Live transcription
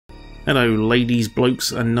Hello ladies,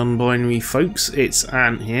 blokes and non-binary folks, it's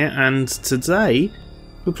Ant here, and today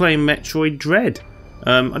we're playing Metroid Dread.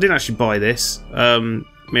 I didn't actually buy this, my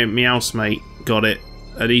housemate got it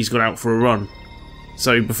and he's gone out for a run.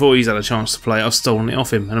 So before he's had a chance to play it, I've stolen it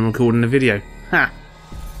off him and I'm recording a video. Ha!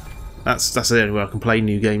 That's the only way I can play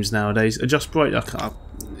new games nowadays. Adjust bright,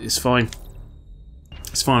 it's fine.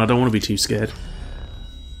 It's fine, I don't want to be too scared.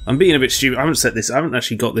 I'm being a bit stupid, I haven't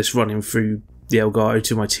actually got this running through the Elgato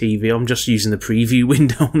to my TV. I'm just using the preview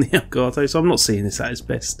window on the Elgato, so I'm not seeing this at its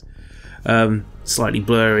best. Slightly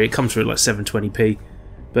blurry, it comes through at like 720p,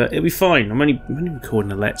 but it'll be fine. I'm only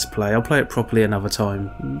recording a Let's Play. I'll play it properly another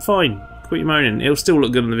time. Fine, quit your moaning. It'll still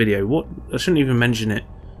look good on the video. What? I shouldn't even mention it.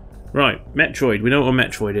 Right, Metroid. We know what a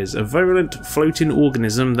Metroid is. A virulent floating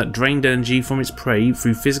organism that drained energy from its prey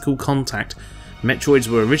through physical contact. Metroids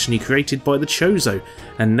were originally created by the Chozo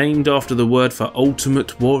and named after the word for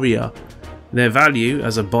ultimate warrior. Their value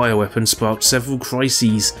as a bioweapon sparked several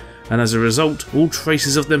crises, and as a result, all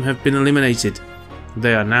traces of them have been eliminated.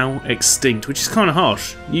 They are now extinct, which is kind of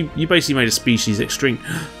harsh. You basically made a species extinct.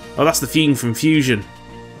 Oh, that's the theme from Fusion.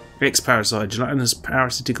 X-Parasite, gelatinous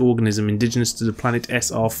parasitic organism indigenous to the planet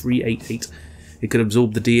SR388. It could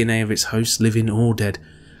absorb the DNA of its host, living or dead,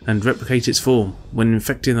 and replicate its form. When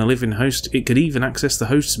infecting a living host, it could even access the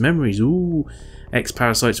host's memories. Ooh.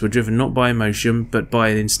 X-Parasites were driven not by emotion, but by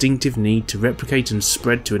an instinctive need to replicate and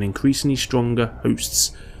spread to an increasingly stronger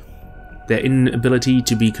hosts. Their inability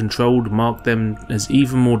to be controlled marked them as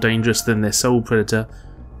even more dangerous than their sole predator,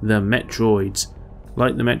 the Metroids.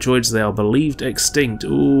 Like the Metroids, they are believed extinct.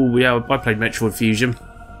 Ooh, yeah, I played Metroid Fusion.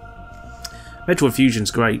 Metroid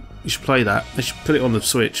Fusion's great. You should play that. They should put it on the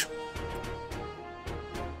Switch.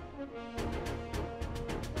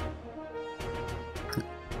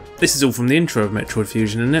 This is all from the intro of Metroid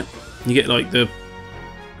Fusion, isn't it? You get like the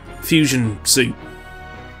fusion suit.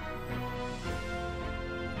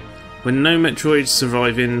 With no Metroid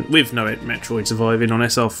surviving on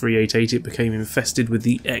SR388, it became infested with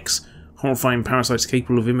the X, horrifying parasites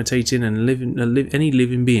capable of imitating and any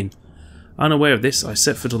living being. Unaware of this, I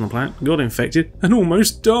set foot on the planet, got infected, and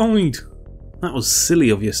almost died. That was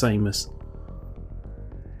silly of you, Samus.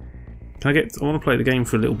 I want to play the game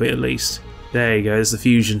for a little bit at least. There you go, there's the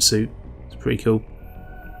fusion suit. It's pretty cool.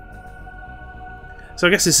 So I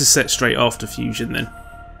guess this is set straight after Fusion then.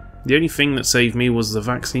 The only thing that saved me was the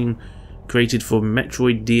vaccine created for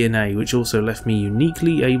Metroid DNA, which also left me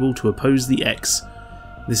uniquely able to oppose the X.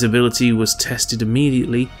 This ability was tested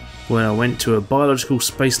immediately when I went to a biological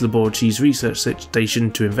space laboratory's research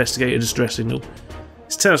station to investigate a distress signal.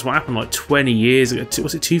 Let's tell us what happened like 20 years ago.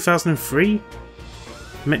 Was it 2003?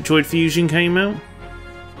 Metroid Fusion came out?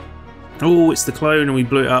 Oh, it's the clone and we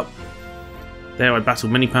blew it up. There I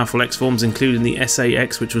battled many powerful X forms, including the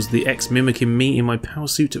SA-X, which was the X mimicking me in my power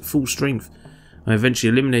suit at full strength. I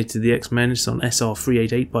eventually eliminated the X menace on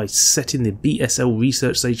SR388 by setting the BSL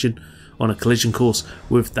research station on a collision course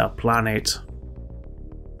with the planet.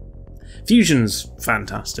 Fusion's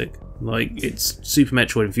fantastic. Like, it's Super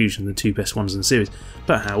Metroid and Fusion, the two best ones in the series.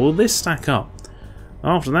 But how will this stack up?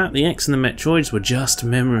 After that, the X and the Metroids were just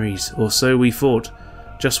memories, or so we thought.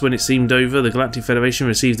 Just when it seemed over, the Galactic Federation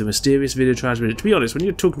received a mysterious video transmitter. To be honest, when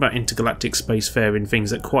you're talking about intergalactic spacefaring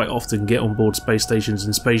things that quite often get on board space stations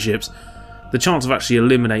and spaceships, the chance of actually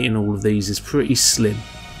eliminating all of these is pretty slim.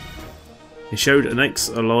 It showed an X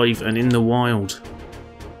alive and in the wild.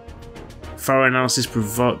 Thorough analysis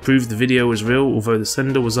proved the video was real, although the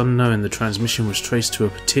sender was unknown. The transmission was traced to a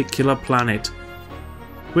particular planet.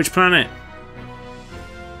 Which planet?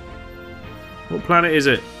 What planet is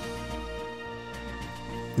it?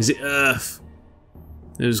 Is it Earth?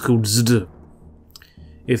 It was called ZD.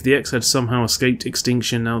 If the X had somehow escaped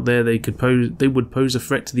extinction out there, they would pose a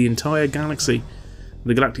threat to the entire galaxy.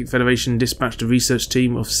 The Galactic Federation dispatched a research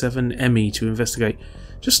team of 7 Emmi to investigate.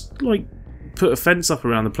 Just, like, put a fence up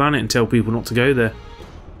around the planet and tell people not to go there.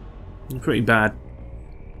 Pretty bad.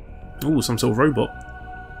 Oh, some sort of robot.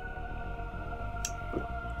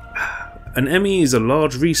 An Emmi is a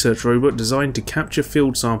large research robot designed to capture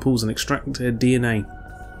field samples and extract their DNA.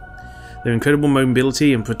 Their incredible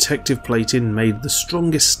mobility and protective plating made the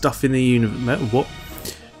strongest stuff in the universe. What?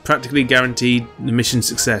 Practically guaranteed the mission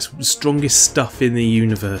success. The strongest stuff in the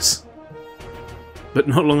universe. But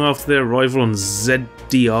not long after their arrival on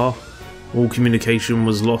ZDR, all communication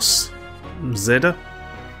was lost. Zeta?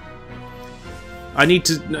 I need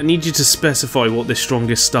you to specify what the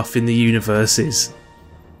strongest stuff in the universe is.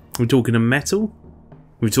 We're talking a metal?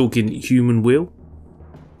 We're talking human will?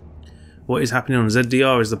 What is happening on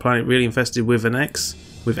ZDR? Is the planet really infested with an X?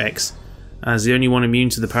 With X. As the only one immune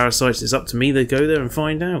to the parasites, it's up to me to go there and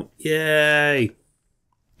find out. Yay!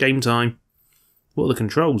 Game time. What are the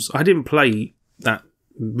controls? I didn't play that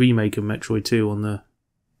remake of Metroid 2 on the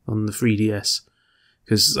 3DS.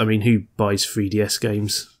 Because, I mean, who buys 3DS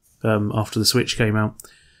games after the Switch came out?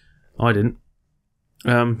 I didn't.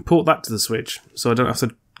 Port that to the Switch, so I don't have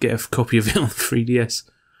to get a copy of it on the 3DS.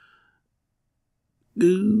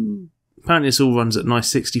 Ooh. Apparently this all runs at nice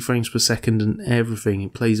 60 frames per second and everything.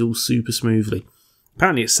 It plays all super smoothly.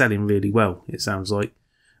 Apparently it's selling really well, it sounds like.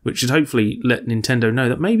 Which should hopefully let Nintendo know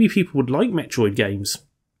that maybe people would like Metroid games.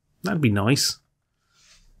 That'd be nice.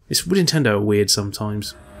 Nintendo are weird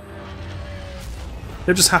sometimes.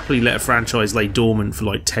 They'll just happily let a franchise lay dormant for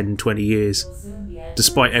like 10, 20 years.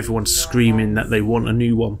 Despite everyone screaming that they want a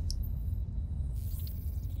new one.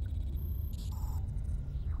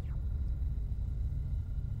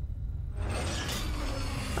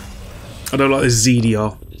 I don't like this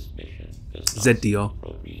ZDR. ZDR.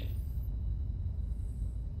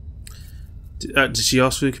 Did she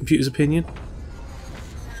ask for the computer's opinion?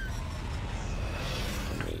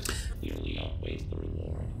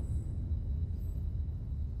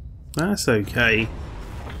 That's okay.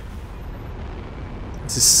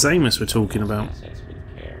 It's the same as we're talking about.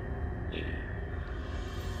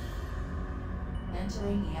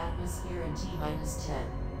 Entering the atmosphere in T-10.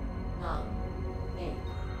 9, 8,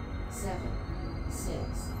 7, 6,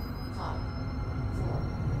 5, 4,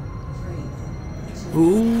 3, 2,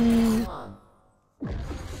 Ooh. 1.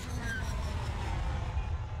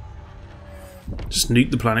 Just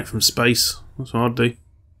nuke the planet from space. That's what I'd do.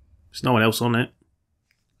 There's no one else on it.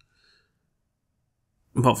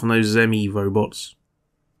 Apart from those Emmi robots.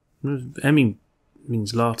 Emmi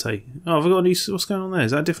means Latte. Oh, have I got a new... What's going on there?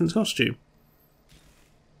 Is that a different costume?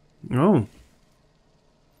 Oh.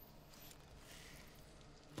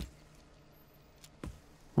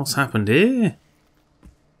 What's happened here?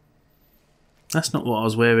 That's not what I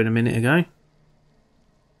was wearing a minute ago.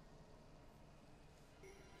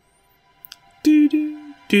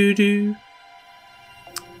 Doo-doo, doo-doo.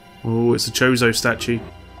 Oh, it's a Chozo statue.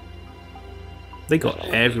 They got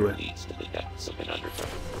everywhere.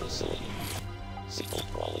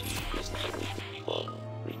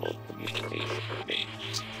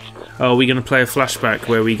 Oh, are we going to play a flashback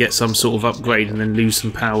where we get some sort of upgrade and then lose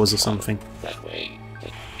some powers or something?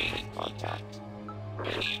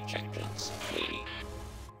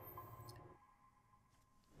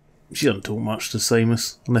 She doesn't talk much to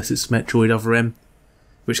Samus, unless it's Metroid Other M, in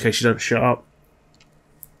which case she don't shut up.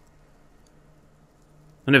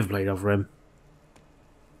 I never played Other M.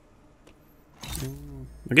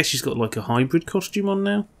 I guess she's got like a hybrid costume on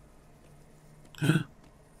now.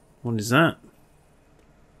 What is that?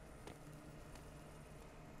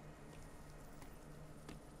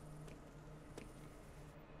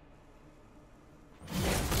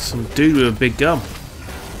 Some dude with a big gun.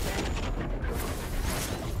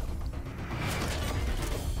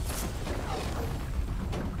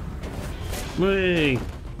 Whee!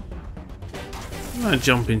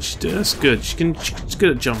 Jumping, that's good. She's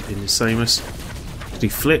good at jumping, this Samus. She can do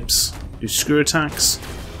flips, do screw attacks.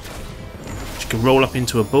 She can roll up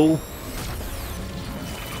into a ball.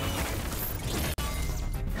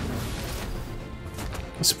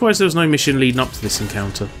 I'm surprised there was no mission leading up to this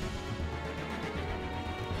encounter.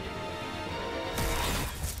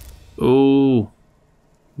 Oh,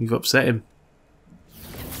 you've upset him.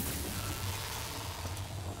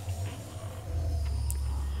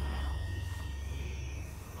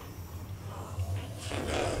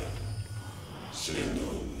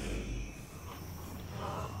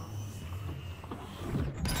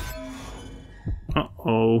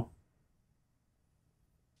 Uh-oh.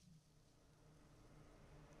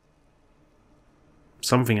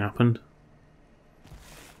 Something happened.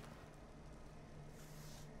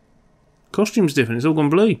 Costume's different, it's all gone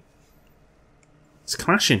blue. It's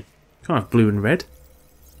clashing. Can't have blue and red.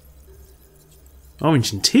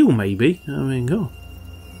 Orange and teal, maybe. I mean, God.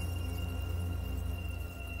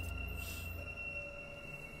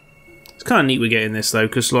 It's kind of neat we're getting this, though,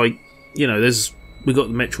 because, like, you know, we've got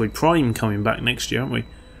the Metroid Prime coming back next year, haven't we?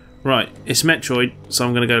 Right, it's Metroid, so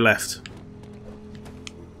I'm going to go left.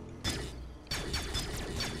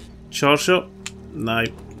 Charge shot? No.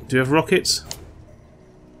 Do you have rockets?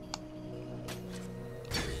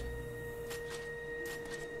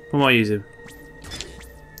 What am I using?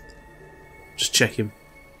 Just check him.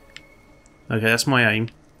 Okay, that's my aim.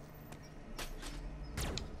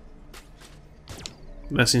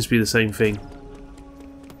 That seems to be the same thing.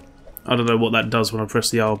 I don't know what that does when I press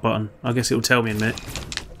the R button. I guess it will tell me in a minute.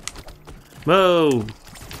 Whoa!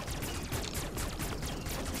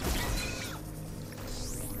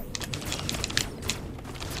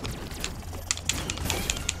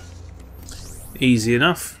 Easy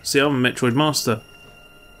enough. See, I'm a Metroid master.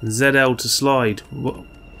 ZL to slide. What?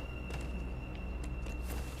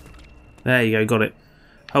 There you go, got it.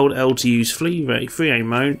 Hold L to use free aim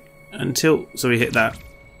mode until... So we hit that.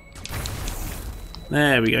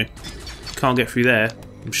 There we go. Can't get through there.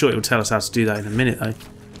 I'm sure it will tell us how to do that in a minute though.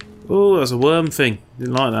 Oh, that's a worm thing.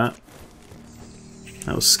 Didn't like that.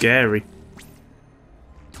 That was scary.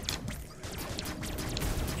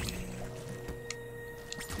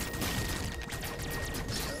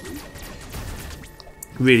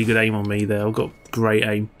 Really good aim on me there. I've got great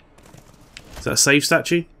aim. Is that a save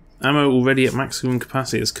statue? Ammo already at maximum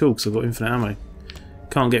capacity. That's cool because I've got infinite ammo.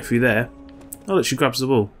 Can't get through there. Oh look, she grabs the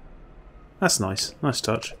ball. That's nice. Nice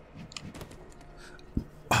touch.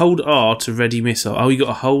 Hold R to ready missile. Oh, you got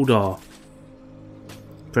to hold R.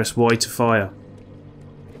 Press Y to fire.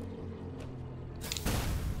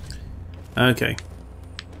 Okay.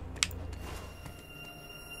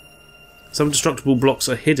 Some destructible blocks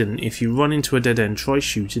are hidden. If you run into a dead end, try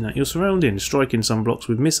shooting at your surroundings. Striking some blocks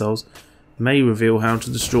with missiles may reveal how to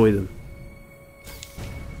destroy them.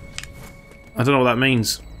 I don't know what that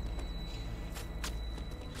means.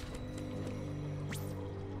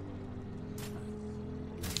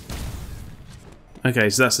 Okay,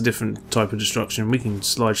 so that's a different type of destruction. We can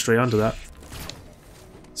slide straight under that.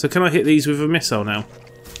 So can I hit these with a missile now?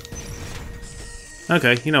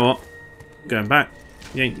 Okay, you know what? Going back.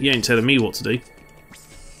 You ain't telling me what to do.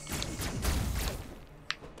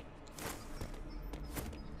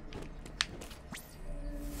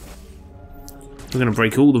 We're going to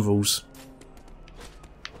break all the rules.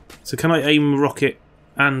 So can I aim a rocket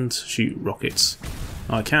and shoot rockets?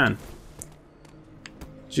 I can.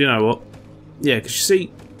 Do you know what? Yeah, because you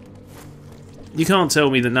see, you can't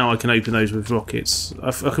tell me that now I can open those with rockets.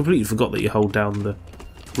 I completely forgot that you hold down the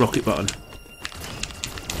rocket button.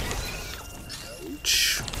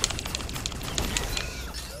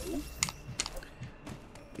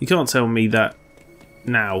 You can't tell me that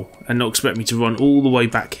now and not expect me to run all the way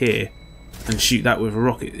back here and shoot that with a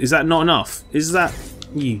rocket. Is that not enough? Is that...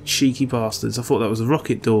 You cheeky bastards. I thought that was a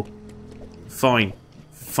rocket door. Fine.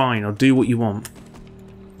 Fine, I'll do what you want.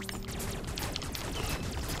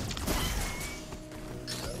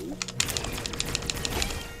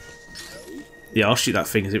 Yeah, I'll shoot that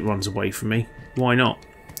thing as it runs away from me. Why not?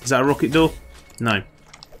 Is that a rocket door? No.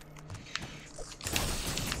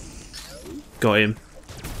 Got him.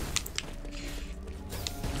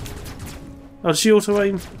 Oh, does she auto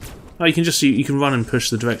aim? Oh, you can just you can run and push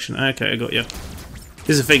the direction. Okay, I got you.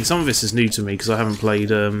 Here's the thing. Some of this is new to me because I haven't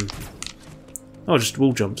played. Oh, I just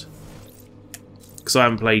wall jumped because I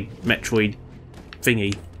haven't played Metroid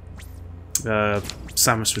thingy.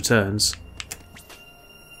 Samus Returns.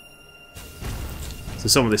 So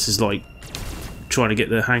some of this is like trying to get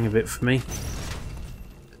the hang of it for me.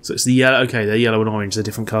 So it's the yellow. Okay, they're yellow and orange. They're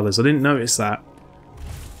different colours. I didn't notice that.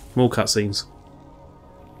 More cutscenes.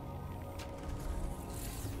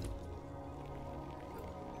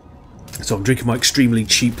 So I'm drinking my extremely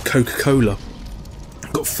cheap Coca-Cola.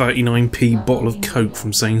 Got 39p bottle of Coke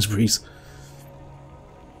from Sainsbury's.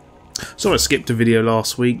 So I skipped a video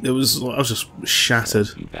last week. I was just shattered.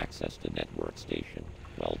 You've accessed a network station.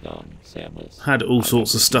 Well done, Samus. Had all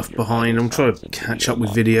sorts of stuff behind. I'm trying to catch up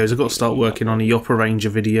with videos. I've got to start working on a Yopper Ranger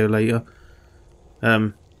video later.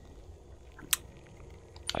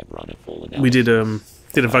 We did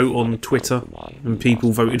a vote on Twitter, and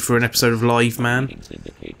people voted for an episode of Live Man.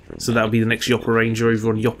 So that'll be the next Yopper Ranger over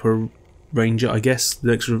on Yopper Ranger, I guess.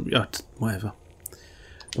 The next whatever.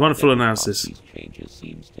 Wonderful analysis. These changes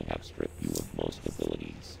seems to have stripped you of most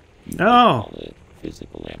abilities. Oh.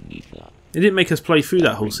 Physical amnesia. It didn't make us play through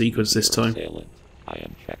that whole sequence this time. I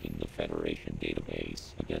am checking the Federation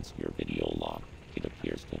database against your video log. It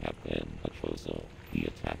appears to have been a Chozo. The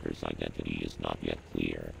attacker's identity is not yet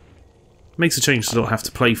clear. Makes a change to not have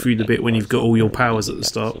to play through the bit when you've got all your powers at the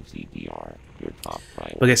start.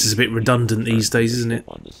 I guess it's a bit redundant these days, isn't it?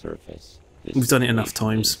 We've done it enough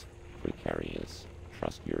times. Precarious.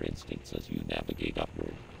 Trust your instincts as you navigate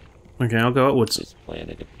upward. Okay, I'll go upwards. This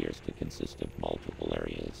planet appears to consist of multiple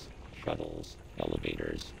areas. Shuttles,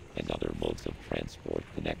 elevators, and other modes of transport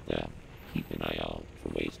connect them. Keep an eye out for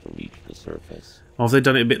ways to reach the surface. Oh, have they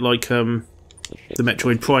done it a bit like the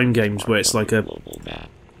Metroid Prime games, where it's like a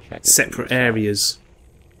separate areas?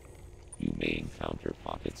 You may encounter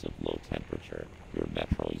pockets of low temperature. Your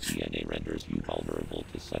Metroid DNA renders you vulnerable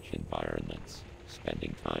to such environments.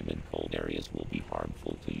 Spending time in cold areas will be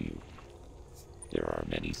harmful to you. There are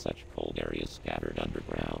many such cold areas scattered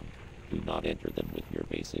underground. Do not enter them with your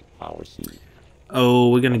basic power suit. Oh,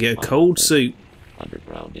 we're going to get a cold suit.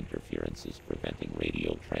 Underground interference is preventing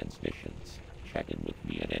radio transmissions. check in with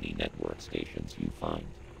me at any network stations you find.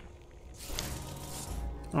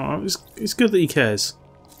 Oh, it's good that he cares.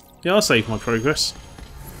 Yeah, I'll save my progress.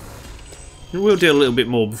 We'll do a little bit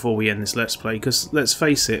more before we end this Let's Play, because let's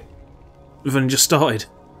face it, we've only just started.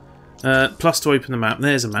 Plus to open the map.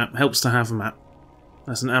 There's a map. Helps to have a map.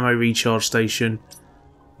 That's an ammo recharge station.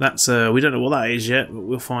 That's we don't know what that is yet, but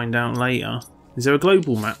we'll find out later. Is there a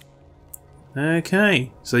global map?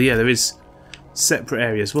 Okay. So yeah, there is separate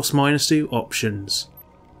areas. What's minus do? Options.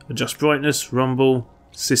 Adjust brightness, rumble,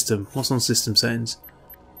 system. What's on system settings?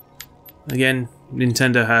 Again,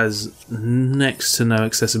 Nintendo has next to no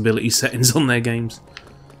accessibility settings on their games.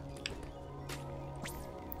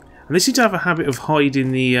 And they seem to have a habit of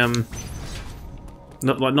hiding the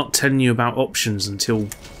not telling you about options until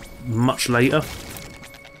much later.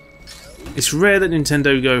 It's rare that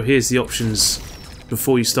Nintendo go, here's the options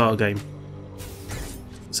before you start a game.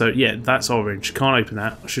 So yeah, that's orange. Can't open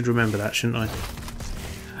that. I should remember that, shouldn't I?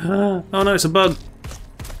 Oh no, it's a bug.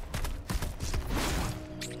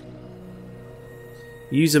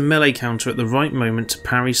 Use a melee counter at the right moment to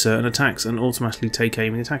parry certain attacks and automatically take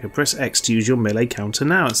aim at the attacker. Press X to use your melee counter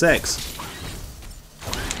now. It's X.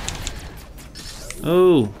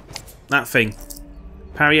 Oh, that thing.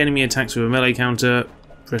 Parry enemy attacks with a melee counter.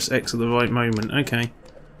 Press X at the right moment. Okay,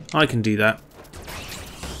 I can do that.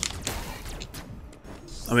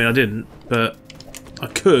 I mean, I didn't, but I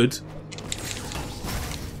could.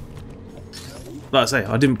 Like I say,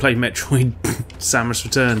 I didn't play Metroid Samus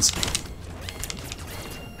Returns.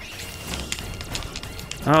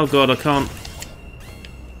 Oh god, I can't.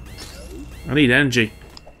 I need energy.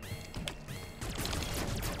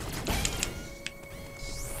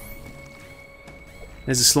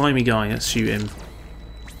 There's a slimy guy, let's shoot him.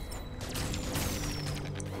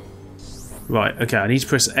 Right, okay, I need to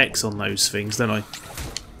press X on those things, don't I?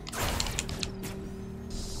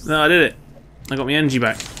 No, I did it. I got my energy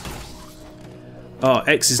back. Oh,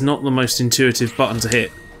 X is not the most intuitive button to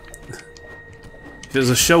hit. If it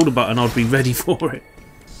was a shoulder button, I'd be ready for it.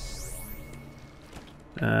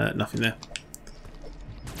 Nothing there.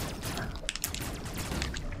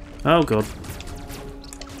 Oh god.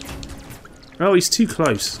 Oh, he's too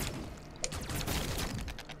close.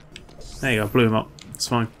 There you go, I blew him up. It's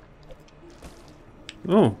fine.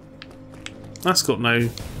 Oh. That's got no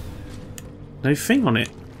thing on it.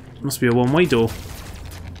 Must be a one-way door.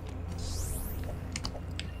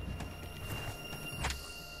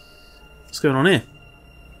 What's going on here?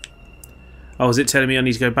 Oh, is it telling me I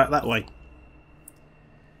need to go back that way?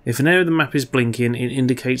 If an area of the map is blinking, it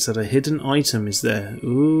indicates that a hidden item is there.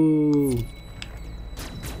 Ooh.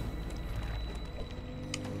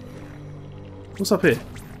 What's up here?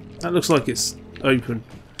 That looks like it's open.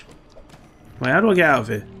 Wait, how do I get out of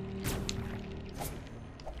here?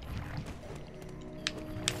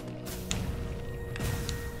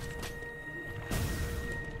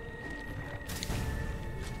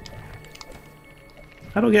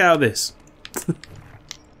 How do I get out of this?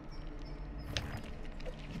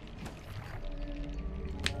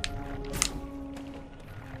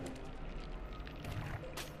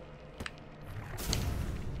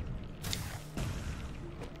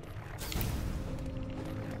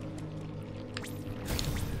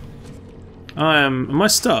 Am I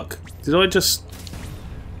stuck? Did I just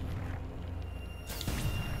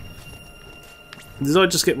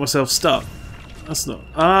get myself stuck? That's not...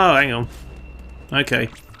 Oh, hang on. Okay.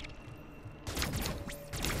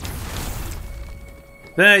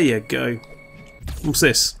 There you go. What's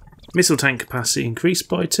this? Missile tank capacity increased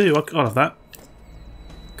by 2. I'll have that.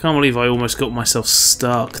 Can't believe I almost got myself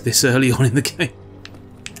stuck this early on in the game.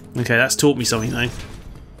 Okay, that's taught me something though.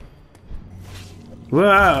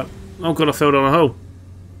 Wow! Oh god, I fell down a hole.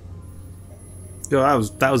 God,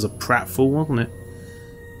 that was a pratfall, wasn't it?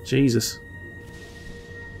 Jesus.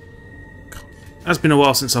 It's been a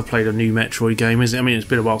while since I've played a new Metroid game, isn't it? I mean, it's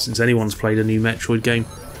been a while since anyone's played a new Metroid game.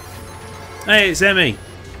 Hey, it's Emmi!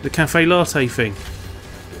 The cafe latte thing.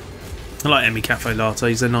 I like Emmi cafe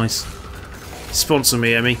lattes, they're nice. Sponsor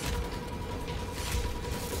me, Emmi.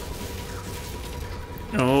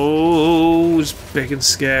 Oh, it's big and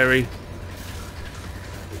scary.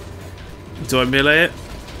 Do I melee it?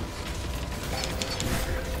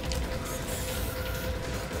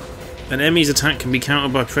 An Emmi's attack can be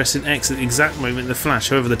countered by pressing X at the exact moment in the flash.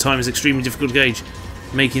 However, the time is extremely difficult to gauge,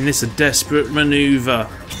 making this a desperate maneuver.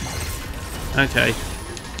 Okay.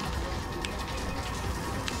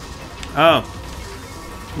 Oh.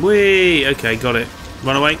 Whee! Okay, got it.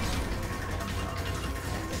 Run away.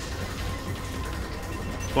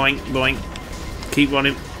 Boink, boink. Keep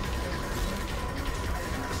running.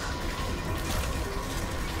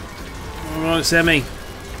 Alright, it's Emmi.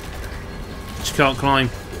 can't climb.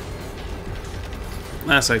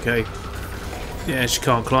 That's okay. Yeah, she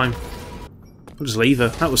can't climb. I'll just leave her.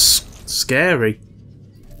 That was scary.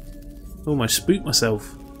 Almost spooked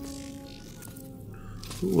myself.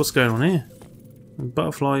 Ooh, what's going on here?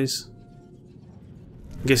 Butterflies.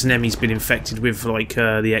 I'm guessing Emmi's been infected with like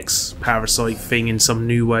the X-parasite thing in some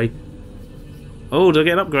new way. Oh, did I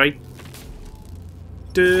get an upgrade?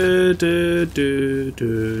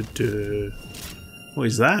 What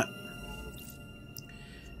is that?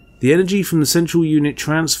 The energy from the central unit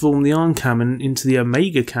transformed the ion cannon into the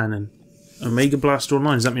Omega cannon. Omega Blaster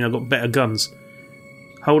Online. Does that mean I've got better guns?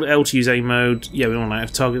 Hold L to use aim mode. Yeah, we want that.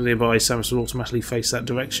 If targeted nearby, Samus will automatically face that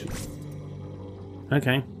direction.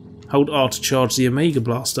 Okay. Hold R to charge the Omega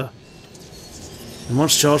Blaster. And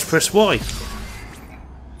once charged, press Y.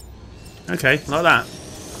 Okay, like that.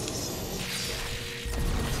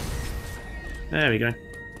 There we go.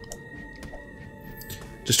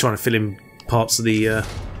 Just trying to fill in parts of the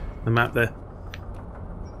map there.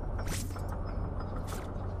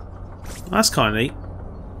 That's kind of neat.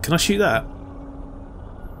 Can I shoot that?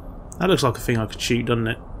 That looks like a thing I could shoot, doesn't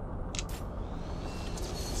it?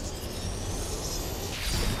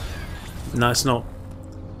 No, it's not.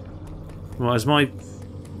 Well, has my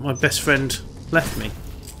best friend left me?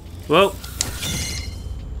 Well,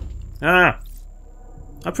 I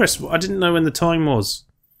pressed. I didn't know when the time was.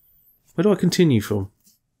 Where do I continue from?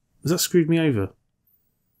 Has that screwed me over?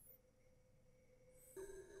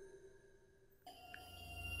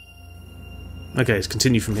 Okay, let's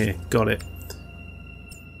continue from here. Got it.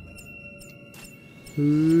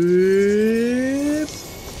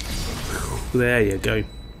 There you go.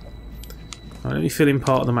 Right, let me fill in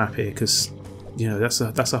part of the map here, because you know that's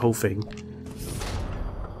a whole thing.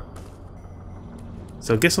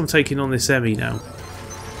 So I guess I'm taking on this Emmi now.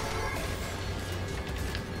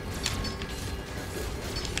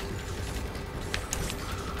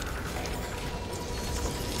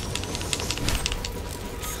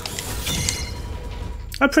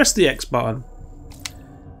 I pressed the X button.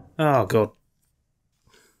 Oh god.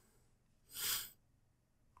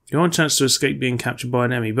 You want a chance to escape being captured by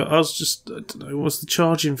an Emmi, but I don't know, what's the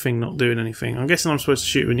charging thing not doing anything? I'm guessing I'm supposed to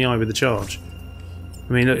shoot her in the eye with the charge.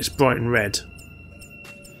 I mean, look, it's bright and red.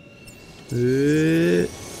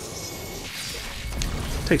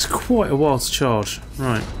 Takes quite a while to charge.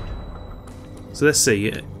 Right. So let's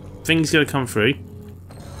see. Thing's going to come through.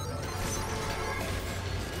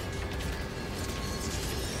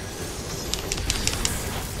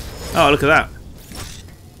 Oh, look at that.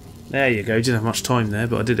 There you go. Didn't have much time there,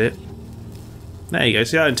 but I did it. There you go.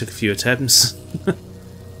 See, I only took a few attempts.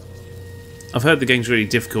 I've heard the game's really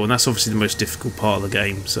difficult, and that's obviously the most difficult part of the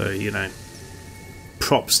game, so, you know.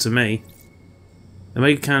 Props to me.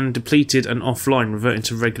 Omega Cannon depleted and offline, reverting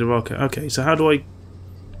to regular arcade. Okay, so how do I...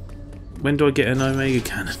 When do I get an Omega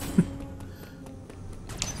Cannon?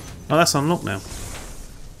 Oh, that's unlocked now.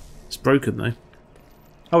 It's broken, though.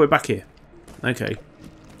 Oh, we're back here. Okay.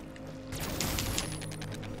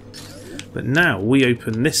 But now we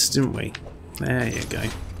open this, didn't we? There you go.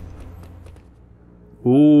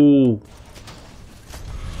 Ooh.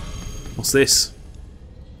 What's this?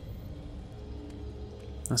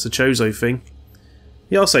 That's a Chozo thing.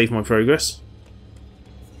 Yeah, I'll save my progress.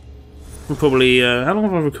 I'll probably... how long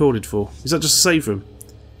have I recorded for? Is that just a save room?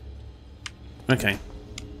 Okay.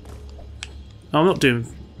 Oh, I'm not doing...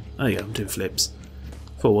 Oh yeah, I'm doing flips.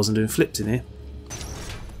 Thought I wasn't doing flips in here.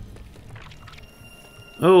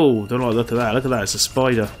 Oh, don't like the look at that. Look at that, it's a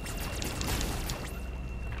spider.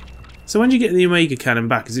 So when do you get the Omega Cannon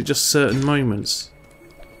back? Is it just certain moments?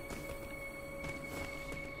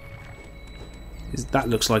 That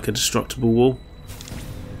looks like a destructible wall.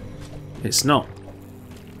 It's not.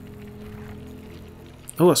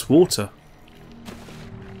 Oh, that's water.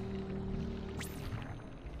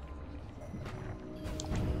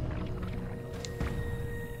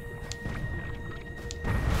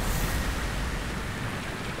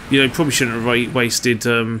 You know, probably shouldn't have wasted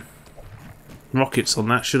rockets on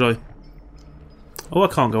that, should I? Oh, I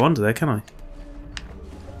can't go under there, can I?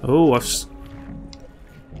 Oh,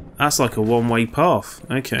 that's like a one-way path.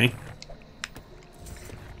 Okay.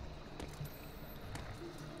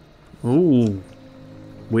 Ooh.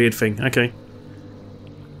 Weird thing. Okay.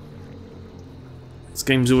 This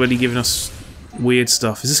game's already given us weird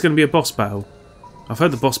stuff. Is this going to be a boss battle? I've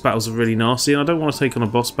heard the boss battles are really nasty, and I don't want to take on a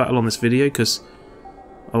boss battle on this video because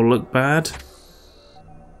I'll look bad.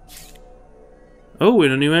 Oh, we're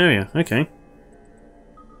in a new area. Okay.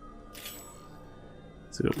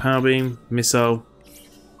 So we've got power beam, missile.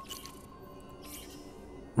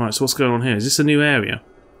 Right, so what's going on here? Is this a new area?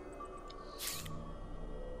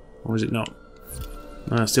 Or is it not?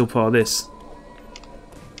 No, it's still part of this.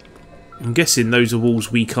 I'm guessing those are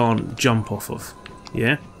walls we can't jump off of.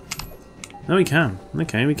 Yeah? No, we can.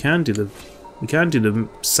 Okay, we can do the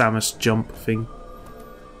Samus jump thing.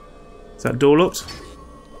 Is that door locked?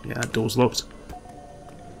 Yeah, that door's locked.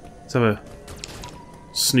 Let's have a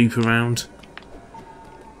snoop around.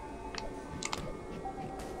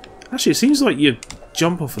 Actually, it seems like your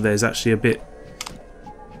jump off of there is actually a bit...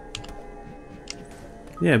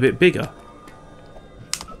 yeah, a bit bigger.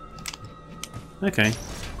 Okay.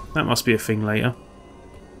 That must be a thing later.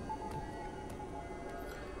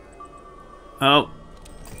 Oh.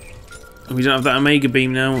 We don't have that Omega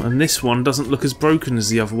Beam now, and this one doesn't look as broken as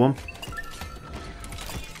the other one.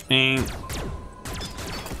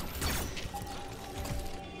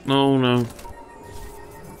 Oh no.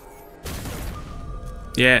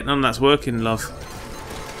 Yeah, none of that's working, love.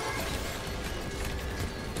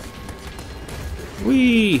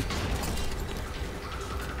 Whee!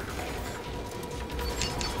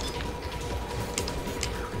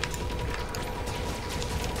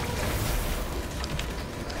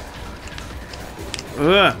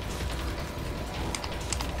 Ugh.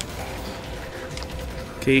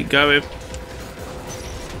 Keep going.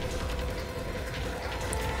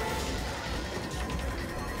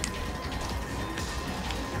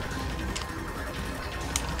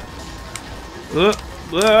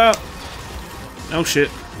 Oh shit.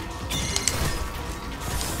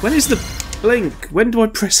 When is the blink? When do I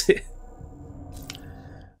press it?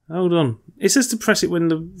 Hold on. It says to press it when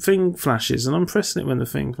the thing flashes, and I'm pressing it when the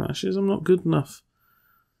thing flashes. I'm not good enough.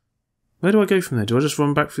 Where do I go from there? Do I just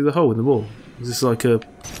run back through the hole in the wall? Is this like a...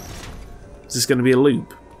 is this going to be a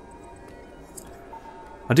loop?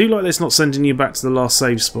 I do like that it's not sending you back to the last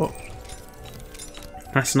save spot.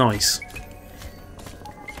 That's nice.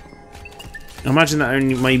 I imagine that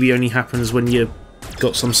maybe only happens when you've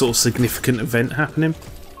got some sort of significant event happening.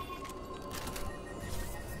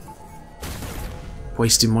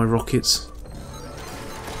 Wasting my rockets.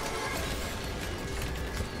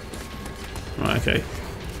 Right, okay.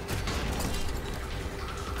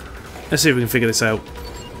 Let's see if we can figure this out.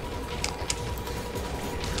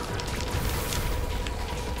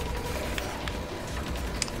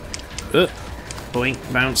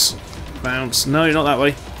 Boink, bounce, bounce. No, not that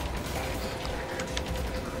way.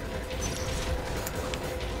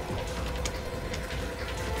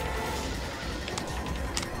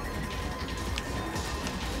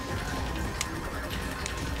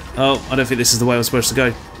 Oh, I don't think this is the way I'm supposed to go.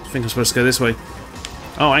 I think I'm supposed to go this way.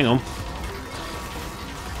 Oh, hang on.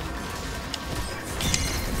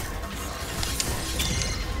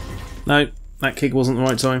 No, that kick wasn't the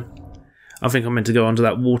right time. I think I'm meant to go under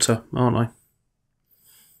that water, aren't I?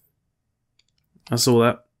 I saw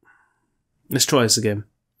that. Let's try this again.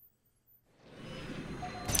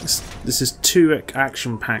 This is too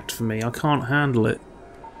action-packed for me. I can't handle it.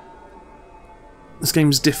 This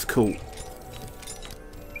game's difficult.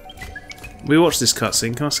 We watched this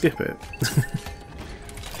cutscene. Can I skip it?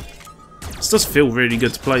 This does feel really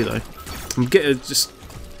good to play, though. I'm getting just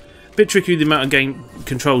a bit tricky with the amount of game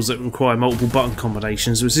controls that require multiple button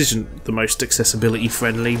combinations, which isn't the most accessibility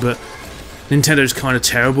friendly, but Nintendo's kind of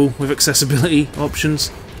terrible with accessibility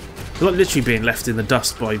options. They're like literally being left in the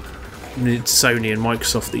dust by Sony and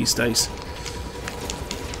Microsoft these days.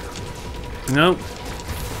 No.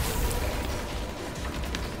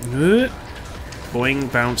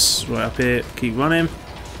 Boing, bounce right up here, keep running.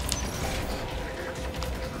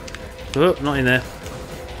 Oh, not in there.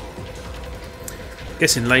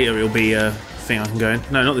 Guessing later it'll be a thing I can go in.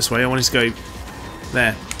 No, not this way, I wanted to go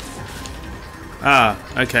there. Ah,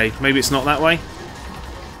 okay, maybe it's not that way.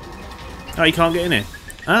 Oh, you can't get in here.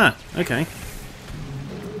 Ah, okay.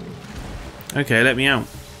 Okay, let me out.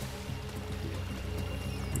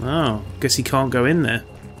 Oh, guess he can't go in there.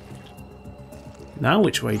 Now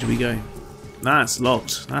which way do we go? That's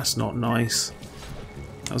locked. That's not nice.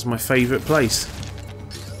 That was my favourite place.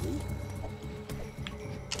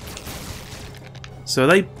 So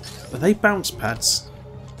are they bounce pads?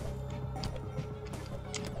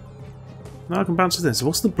 No, I can bounce with this. So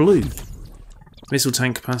what's the blue? Missile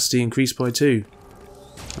tank capacity increased by 2.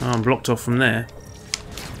 Oh, I'm blocked off from there.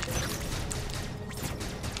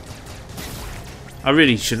 I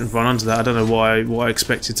really shouldn't have run under that. I don't know what I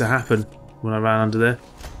expected to happen when I ran under there.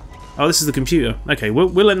 Oh, this is the computer. Okay,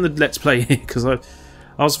 we'll end the Let's Play here, because I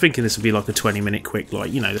was thinking this would be like a 20-minute quick,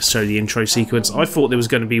 like, you know, let's show the intro sequence. I thought there was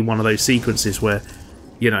going to be one of those sequences where,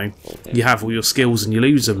 you know, you have all your skills and you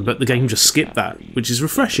lose them, but the game just skipped that, which is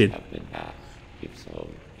refreshing. If so,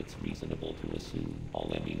 it's reasonable to assume all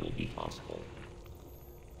Emmi will be hostile.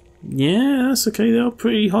 Yeah, that's okay. They are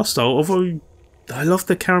pretty hostile, although I love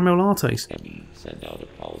the caramel lattes. Emmi send out a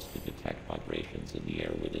pulse to detect vibrations vibrations in the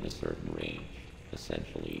air within a certain range.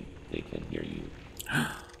 Essentially, they can hear you.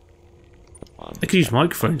 They could use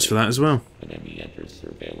microphones for that as well. An Emmi enters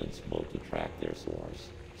surveillance mode to track their source.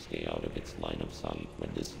 Stay out of its line of sight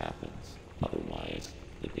when this happens. Otherwise,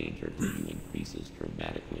 the danger to you increases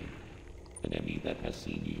dramatically. An Emmi that has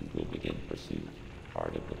seen you will begin pursuit.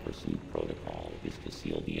 Part of the pursuit protocol is to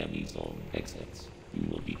seal the Emmi's own exits. You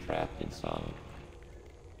will be trapped inside.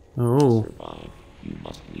 Oh. To survive, you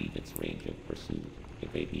must leave its range of pursuit.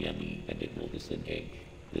 Evade the Emmi and it will disengage.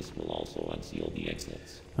 This will also unseal the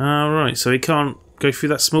exits. Right, so he can't go through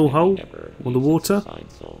that small hole or the water?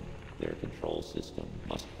 Assigned zone. Their control system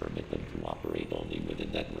must permit them to operate only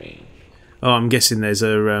within that range. Oh, I'm guessing there's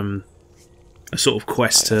a sort of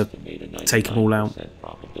quest to take them all out.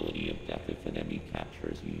 Probability of death if an Emmi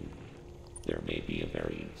captures you. There may be a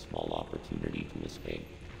very small opportunity to escape,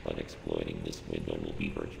 but exploiting this window will be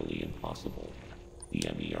virtually impossible. The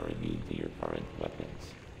Emmi are immune to your current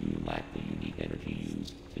weapons. You lack the unique energy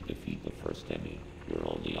used to defeat the first Emmi. Your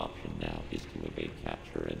only option now is to evade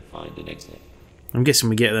capture and find an exit. I'm guessing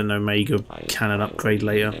we get an Omega cannon upgrade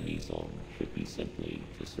later. Emmi zone should be simply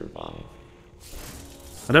to survive.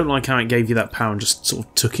 I don't like how it gave you that power and just sort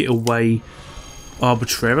of took it away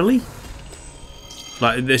arbitrarily.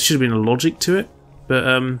 Like, there should have been a logic to it. But,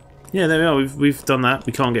 yeah, there we are. We've done that.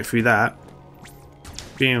 We can't get through that.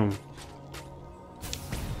 Boom.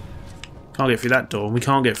 Can't get through that door. And we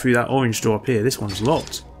can't get through that orange door up here. This one's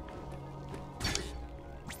locked.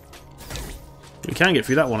 We can get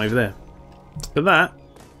through that one over there. But that,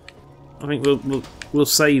 I think we'll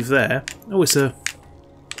save there. Oh, it's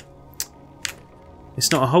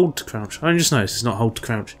not a hold to crouch. I just noticed it's not a hold to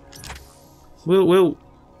crouch. We'll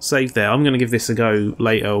save there. I'm going to give this a go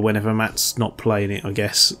later whenever Matt's not playing it, I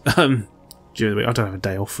guess. During the week. I don't have a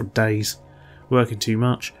day off for days. Working too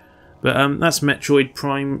much. But that's Metroid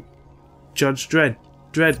Prime Judge Dread.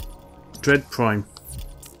 Dread Prime.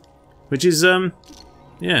 Which is,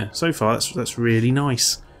 yeah, so far that's really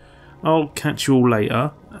nice. I'll catch you all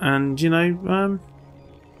later. And, you know,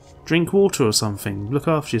 drink water or something. Look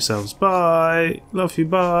after yourselves. Bye. Love you.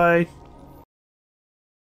 Bye.